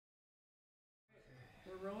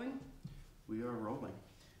rolling? We are rolling.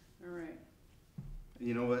 All right.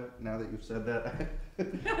 You know what? Now that you've said that, the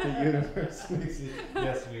universe makes it.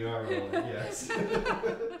 Yes, we are rolling. Yes.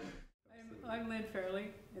 I'm Lynn Fairley,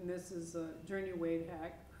 and this is Journey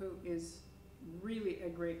Wade-Hak, who is really a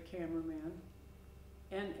great cameraman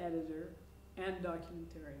and editor and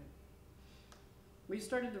documentarian. We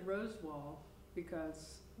started the Rose Wall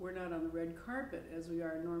because we're not on the red carpet as we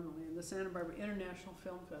are normally in the Santa Barbara International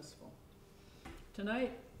Film Festival.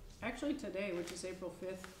 Tonight, actually today, which is April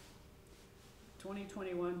 5th,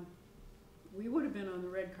 2021, we would have been on the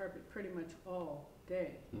red carpet pretty much all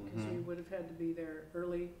day because we would have had to be there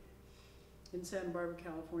early in Santa Barbara,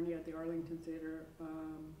 California at the Arlington Theater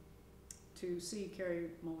to see Carey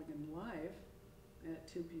Mulligan live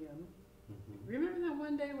at 2 p.m. Remember that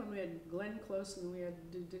one day when we had Glenn Close and we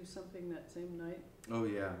had to do something that same night? Oh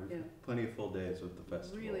yeah, we've had plenty of full days with the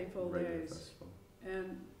festival. Really full days. Festival.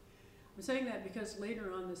 And I'm saying that because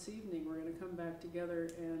later on this evening we're going to come back together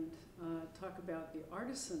and talk about the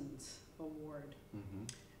Artisans Award.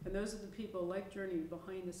 And those are the people like Journey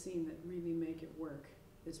behind the scene that really make it work,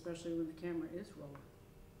 especially when the camera is rolling.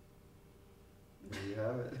 There you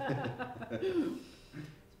have it.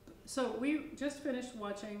 So we just finished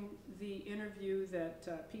watching the interview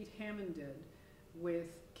that Pete Hammond did with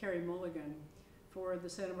Carey Mulligan for the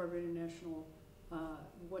Santa Barbara International,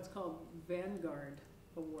 what's called Vanguard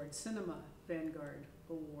Award, Cinema Vanguard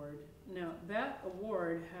Award. Now that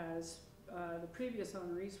award has, the previous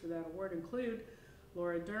honorees for that award include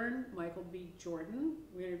Laura Dern, Michael B. Jordan,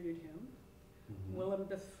 we interviewed him, Willem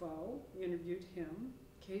Dafoe, we interviewed him,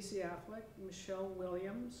 Casey Affleck, Michelle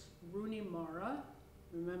Williams, Rooney Mara,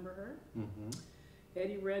 remember her?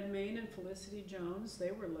 Eddie Redmayne and Felicity Jones,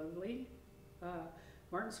 they were lovely.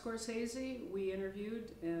 Martin Scorsese, we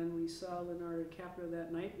interviewed, and we saw Leonardo DiCaprio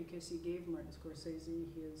that night because he gave Martin Scorsese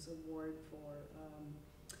his award for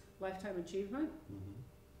Lifetime Achievement.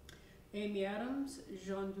 Amy Adams,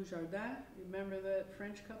 Jean Dujardin, remember that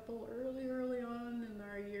French couple early on in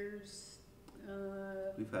our years?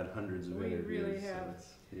 We've had hundreds of we interviews. We really have.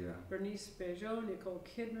 So yeah. Bernice Bejo, Nicole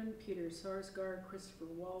Kidman, Peter Sarsgaard, Christopher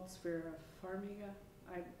Waltz, Vera Farmiga,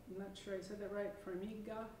 I'm not sure I said that right,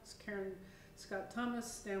 Farmiga, Karen Scott Thomas,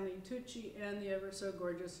 Stanley Tucci, and the ever so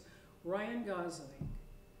gorgeous Ryan Gosling,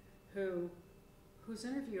 whose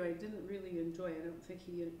interview I didn't really enjoy. I don't think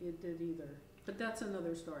he did either. But that's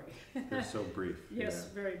another story. They're so brief. Yes,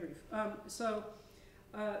 very brief.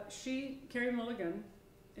 Carey Mulligan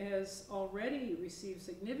has already received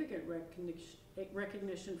significant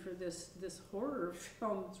recognition for this horror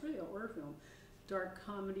film. It's really a horror film, dark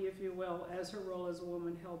comedy, if you will, as her role as a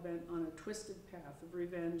woman hell-bent on a twisted path of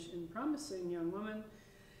revenge in Promising Young Woman.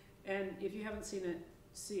 And if you haven't seen it,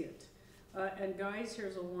 see it. And guys,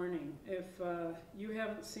 here's a warning. If you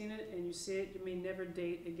haven't seen it and you see it, you may never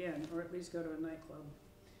date again, or at least go to a nightclub.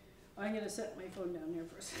 I'm going to set my phone down here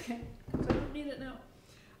for a second, because I don't need it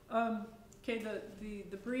now. Okay,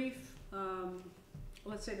 the brief,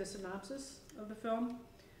 let's say the synopsis of the film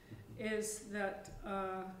is that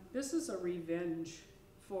this is a revenge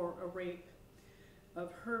for a rape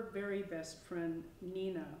of her very best friend,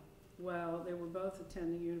 Nina, while they were both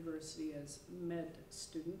attending university as medical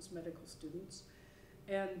students.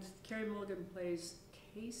 And Carey Mulligan plays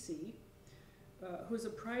Casey, who's a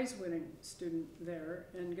prize-winning student there,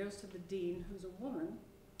 and goes to the dean, who's a woman,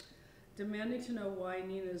 demanding to know why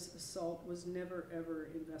Nina's assault was never ever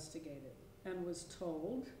investigated, and was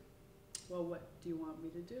told, well, what do you want me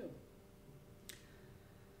to do?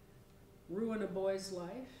 Ruin a boy's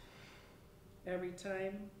life every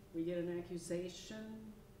time we get an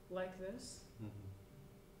accusation like this?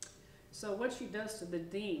 So what she does to the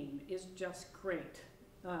dean is just great.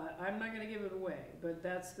 I'm not going to give it away, but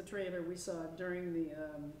that's the trailer we saw during the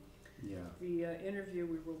interview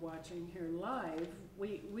we were watching here live.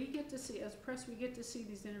 We get to see, as press, we get to see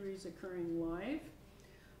these interviews occurring live.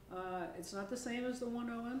 It's not the same as the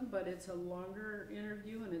 101, but it's a longer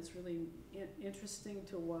interview, and it's really interesting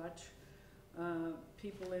to watch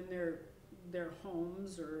people in their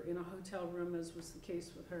homes or in a hotel room, as was the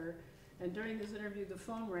case with her. And during this interview, the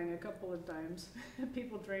phone rang a couple of times.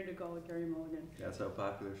 People trying to call Carey Mulligan. That's how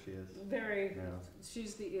popular she is. Very. Yeah.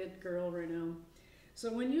 She's the it girl right now.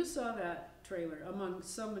 So when you saw that trailer, among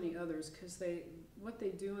so many others, because what they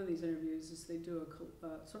do in these interviews is they do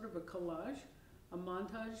a sort of a collage, a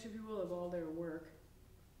montage, if you will, of all their work,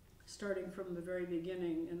 starting from the very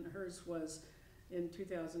beginning. And hers was in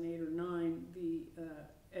 2008 or 9, the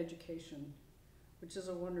Education, which is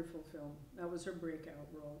a wonderful film. That was her breakout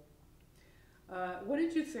role. What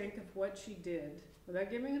did you think of what she did, without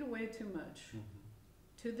giving it away too much,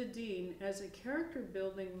 to the dean as a character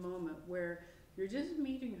building moment where You're just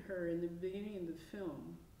meeting her in the beginning of the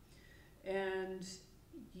film, and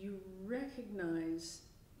you recognize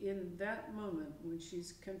in that moment when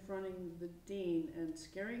she's confronting the dean and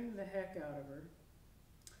scaring the heck out of her,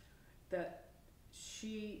 that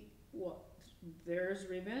there's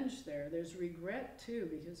revenge there. There's regret too,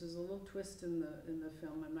 because there's a little twist in the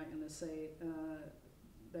film. I'm not going to say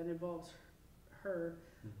that involves her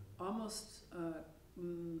almost.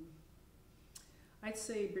 I'd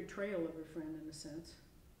say betrayal of a friend in a sense.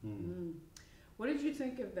 What did you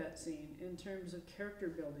think of that scene in terms of character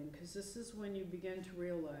building? Because this is when you begin to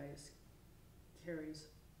realize Carey's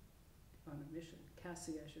on a mission.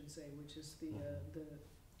 Cassie, I should say, which is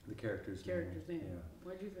the character's name. Yeah.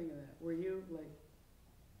 What did you think of that? Were you like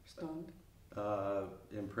stunned?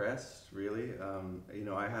 Impressed, really.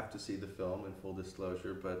 I have to see the film in full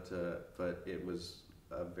disclosure, but it was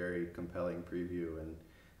a very compelling preview, and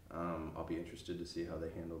I'll be interested to see how they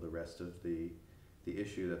handle the rest of the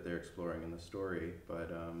issue that they're exploring in the story.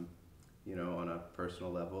 But on a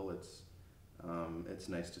personal level, it's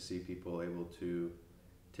nice to see people able to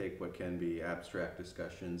take what can be abstract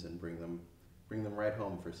discussions and bring them right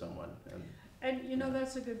home for someone. And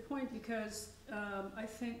that's a good point, because I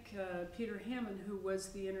think Peter Hammond, who was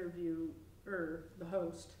the interviewer, the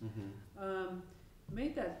host,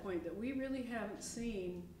 made that point that we really haven't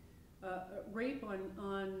seen rape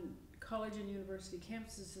on college and university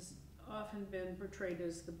campuses has often been portrayed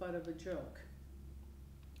as the butt of a joke.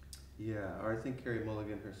 Yeah, or I think Carey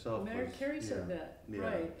Mulligan herself. Carey said that,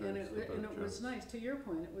 right? And it was nice. To your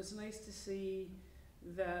point, it was nice to see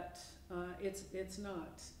that it's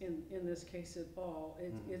not in this case at all.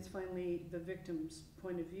 It's finally the victim's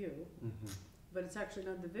point of view, but it's actually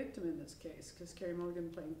not the victim in this case, because Carey Mulligan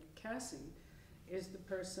playing Cassie is the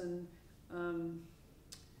person.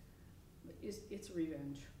 It's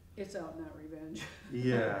revenge. It's out and out revenge.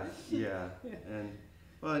 Yeah. And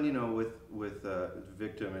with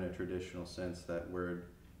victim in a traditional sense, that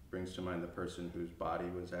word brings to mind the person whose body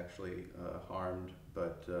was actually harmed.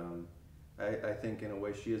 But I think in a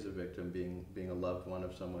way she is a victim, being a loved one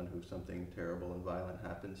of someone who something terrible and violent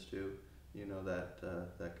happens to.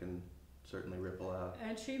 That can certainly ripple out.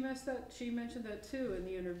 And she mentioned that too in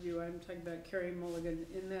the interview. I'm talking about Carey Mulligan,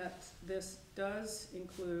 in that this does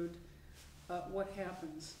include what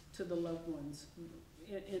happens to the loved ones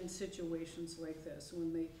in situations like this,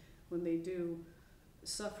 when they do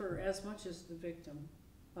suffer as much as the victim,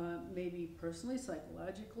 maybe personally,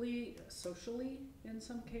 psychologically, socially in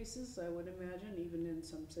some cases, I would imagine, even in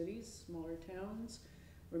some cities, smaller towns,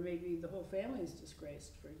 where maybe the whole family is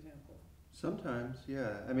disgraced, for example. Sometimes,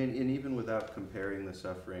 yeah. I mean, and even without comparing the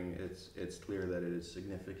suffering, it's clear that it is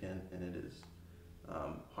significant and it is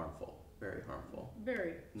harmful. Very harmful.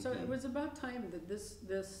 Very. So it was about time that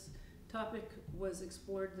this topic was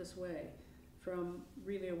explored this way, from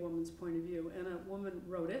really a woman's point of view. And a woman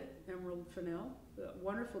wrote it, Emerald Fennell, a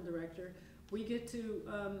wonderful director. We get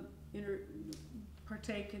to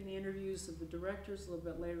partake in the interviews of the directors a little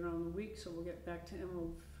bit later on in the week, so we'll get back to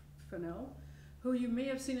Emerald Fennell, who you may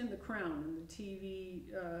have seen in The Crown, in the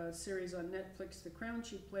TV series on Netflix, The Crown.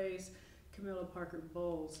 She plays Camilla Parker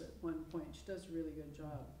Bowles at one point. She does a really good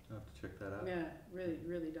job. I'll have to check that out. Yeah,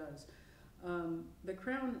 really does. The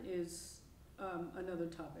Crown is another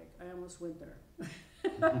topic. I almost went there.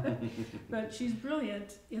 But she's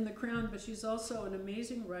brilliant in The Crown, but she's also an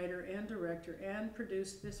amazing writer and director, and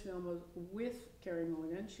produced this film with Carey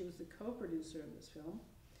Mulligan. She was the co-producer of this film.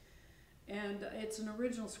 And it's an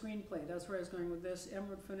original screenplay. That's where I was going with this.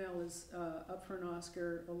 Emerald Fennell is up for an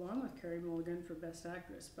Oscar along with Carey Mulligan for Best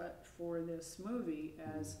Actress, but for this movie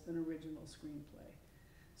as an original screenplay.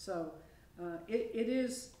 So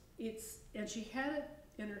and she had it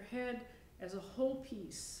in her head as a whole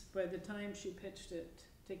piece by the time she pitched it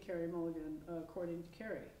to Carey Mulligan, according to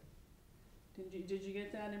Carey. Did you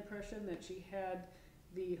get that impression, that she had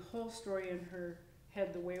the whole story in her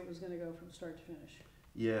head, the way it was going to go from start to finish?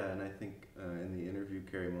 Yeah, and I think in the interview,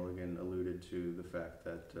 Carey Mulligan alluded to the fact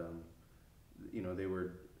that they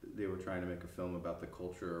were trying to make a film about the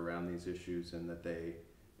culture around these issues, and that they,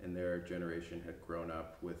 in their generation, had grown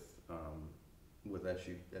up with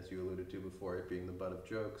as you alluded to before, it being the butt of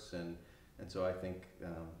jokes, and so I think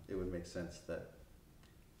it would make sense that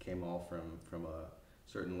came all from a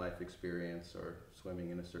certain life experience, or swimming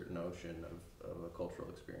in a certain ocean of a cultural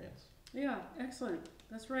experience. Yeah, excellent.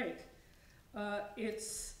 That's right.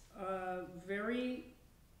 It's very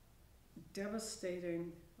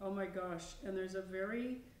devastating. Oh my gosh. And there's a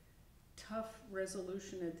very tough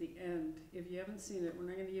resolution at the end. If you haven't seen it, we're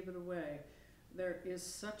not going to give it away. There is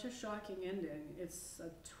such a shocking ending. It's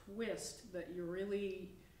a twist that you really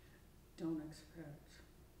don't expect.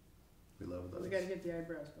 We love those. We got to get the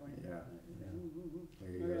eyebrows going. Yeah. Mm-hmm.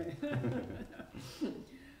 There you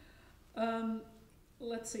go.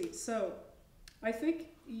 Let's see. So, I think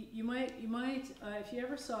you might, if you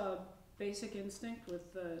ever saw Basic Instinct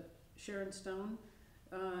with Sharon Stone,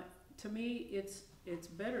 to me it's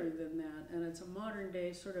better than that, and it's a modern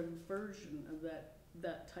day sort of version of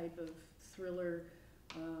that type of thriller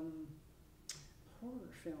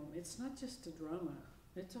horror film. It's not just a drama;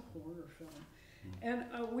 it's a horror film. And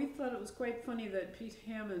we thought it was quite funny that Pete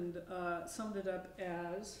Hammond summed it up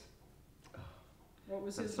as, what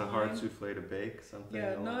was his line? It's a hard souffle to bake, something.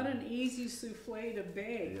 Yeah, not an easy souffle to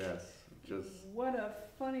bake. Yes, just. What a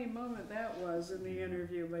funny moment that was in the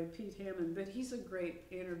interview by Pete Hammond. But he's a great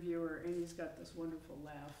interviewer, and he's got this wonderful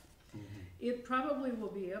laugh. It probably will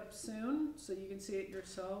be up soon, so you can see it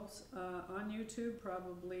yourselves on YouTube,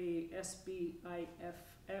 probably SBIFF.org.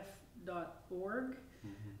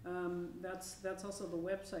 That's also the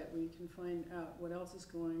website where you can find out what else is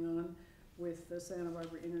going on with the Santa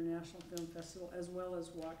Barbara International Film Festival, as well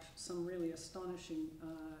as watch some really astonishing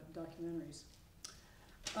documentaries.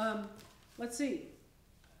 Let's see.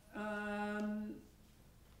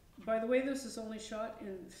 By the way, this is only shot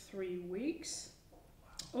in 3 weeks.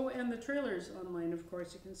 Oh, and the trailer's online, of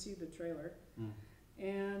course. You can see the trailer.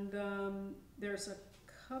 And there's a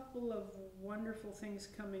couple of wonderful things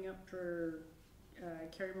coming up for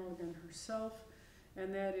Carey Mulligan herself,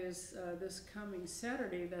 and that is this coming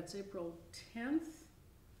Saturday. That's April 10th,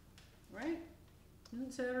 right? Isn't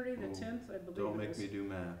it Saturday the 10th? I believe Don't it make is. me do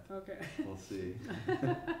math. Okay. We'll see.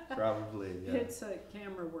 Probably, yeah. It's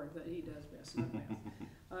camera work that he does best, not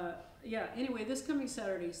math. Yeah, anyway, this coming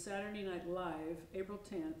Saturday, Saturday Night Live, April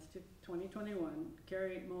 10th, 2021,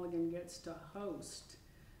 Carey Mulligan gets to host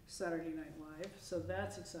Saturday Night Live, so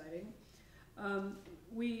that's exciting.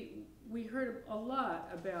 We heard a lot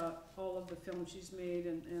about all of the films she's made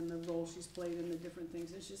and the role she's played in the different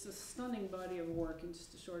things. It's just a stunning body of work in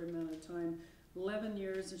just a short amount of time. 11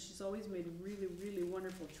 years, and she's always made really, really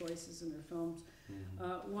wonderful choices in her films.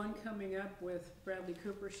 One coming up with Bradley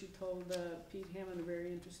Cooper, she told Pete Hammond a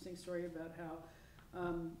very interesting story about how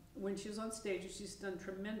when she was on stage, she's done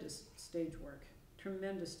tremendous stage work.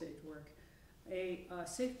 A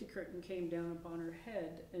safety curtain came down upon her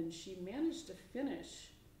head, and she managed to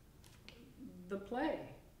finish the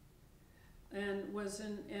play. And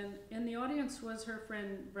in the audience was her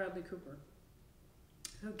friend Bradley Cooper,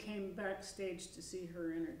 who came backstage to see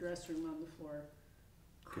her in her dressing room on the floor,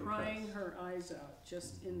 crying her eyes out,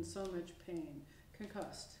 just in so much pain.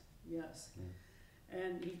 Concussed, yes.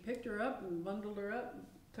 And he picked her up and bundled her up, and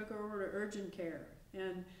took her over to urgent care.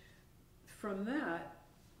 And from that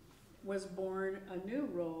was born a new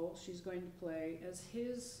role she's going to play as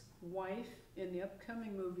his wife in the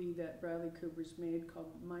upcoming movie that Bradley Cooper's made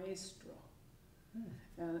called Maestro.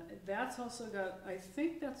 That's also got, I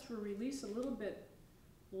think that's for release a little bit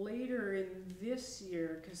later in this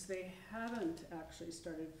year, because they haven't actually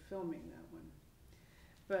started filming that one.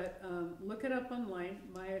 But look it up online,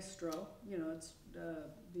 Maestro. You know, it's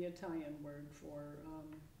the Italian word for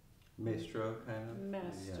Maestro, kind of.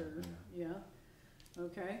 Master. Yeah.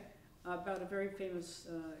 Okay. About a very famous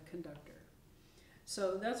conductor.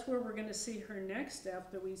 So that's where we're going to see her next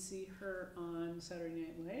after we see her on Saturday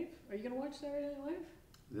Night Live. Are you going to watch Saturday Night Live?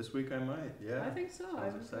 This week I might, yeah. I think so.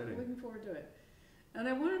 I'm looking forward to it. And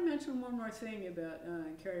I want to mention one more thing about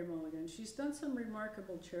Carey Mulligan. She's done some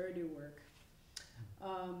remarkable charity work.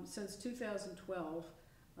 Since 2012,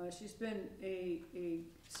 she's been a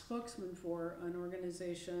spokesman for an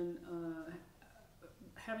organization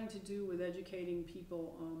having to do with educating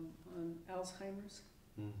people on Alzheimer's.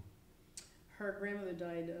 Her grandmother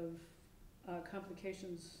died of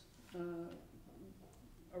complications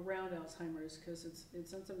around Alzheimer's, because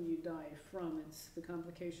it's not something you die from, it's the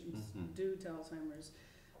complications due to Alzheimer's,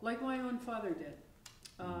 like my own father did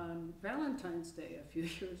on Valentine's Day a few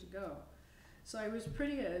years ago. So I was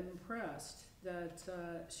pretty impressed that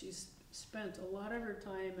she's spent a lot of her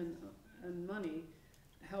time and money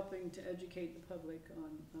helping to educate the public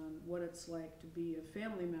on what it's like to be a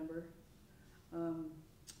family member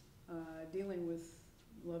dealing with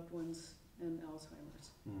loved ones and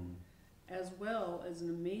Alzheimer's. As well as an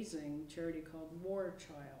amazing charity called War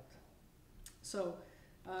Child. So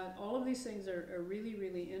all of these things are really,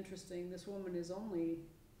 really interesting. This woman is only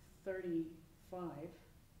 35.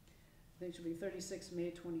 I think she'll be 36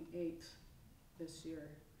 May 28th this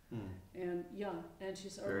year. And and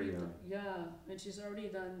she's already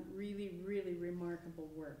done really, really remarkable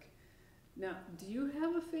work. Now, do you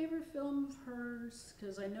have a favorite film of hers?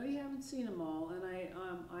 Because I know you haven't seen them all, and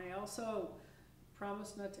I also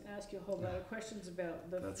promised not to ask you a whole lot of questions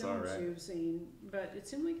about the That's films all right. you've seen, but it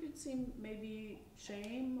seemed like you'd seen maybe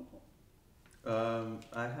Shame.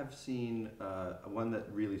 I have seen one that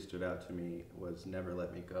really stood out to me was Never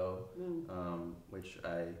Let Me Go, which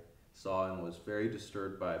I saw and was very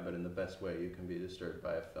disturbed by, but in the best way you can be disturbed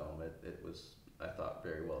by a film. It was, I thought,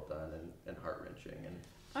 very well done and heart-wrenching and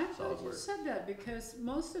I'm glad solid you work. said that because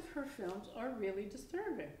most of her films are really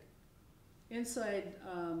disturbing. Inside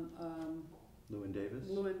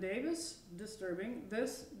Llewyn Davis? disturbing.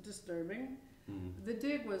 This, disturbing. The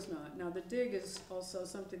Dig was not. Now, The Dig is also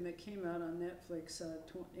something that came out on Netflix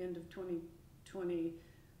end of 2020.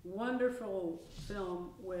 Wonderful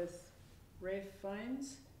film with Ralph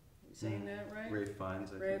Fiennes. Saying that right? Ralph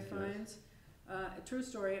Fiennes, I Ralph think. Yes. Fiennes. A true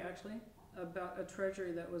story, actually, about a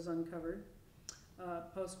treasury that was uncovered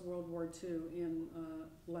post-World War II in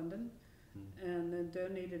London, and then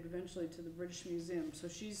donated eventually to the British Museum. So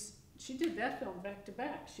she did that film back to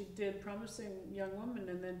back. She did Promising Young Woman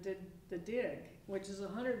and then did The Dig, which is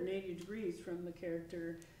 180 degrees from the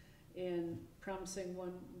character in Promising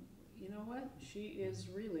One. You know what? She is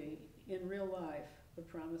really, in real life, a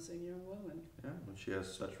promising young woman. Yeah, well, she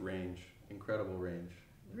has such range, incredible range.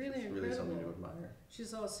 Really It's really something to incredible. admire.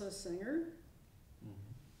 She's also a singer.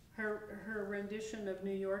 Her rendition of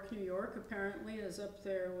New York, New York apparently is up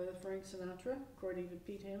there with Frank Sinatra, according to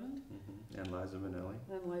Pete Hammond. And Liza Minnelli.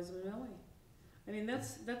 And Liza Minnelli. I mean,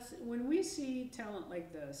 that's when we see talent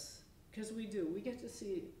like this, because we get to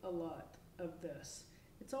see a lot of this.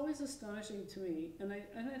 It's always astonishing to me, and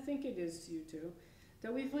I think it is to you too,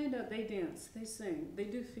 that we find out they dance, they sing, they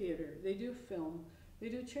do theater, they do film, they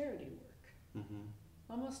do charity work.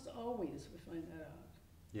 Almost always we find that out.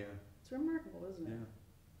 Yeah. It's remarkable, isn't it? Yeah.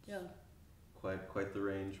 Yeah. Quite the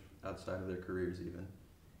range outside of their careers even.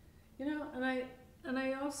 You know, and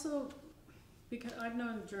I also, because I've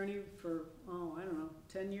known Journey for, I don't know,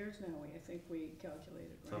 10 years now, I think we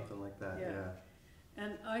calculated, right? Something like that, Yeah. yeah.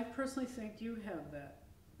 And I personally think you have that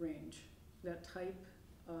range, that type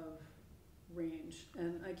of range,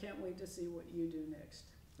 and I can't wait to see what you do next.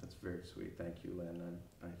 That's very sweet. Thank you, Len.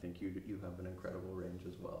 I think you have an incredible range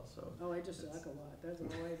as well. So. Oh, I just talk a lot. That's all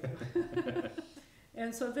I do.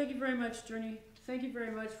 And so thank you very much, Journey. Thank you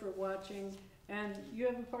very much for watching. And you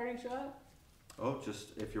have a parting shot? Oh,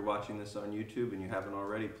 just if you're watching this on YouTube and you haven't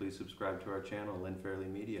already, please subscribe to our channel, Len Fairley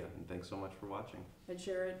Media. And thanks so much for watching. And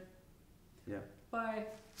share it. Yeah. Bye.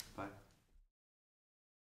 Bye.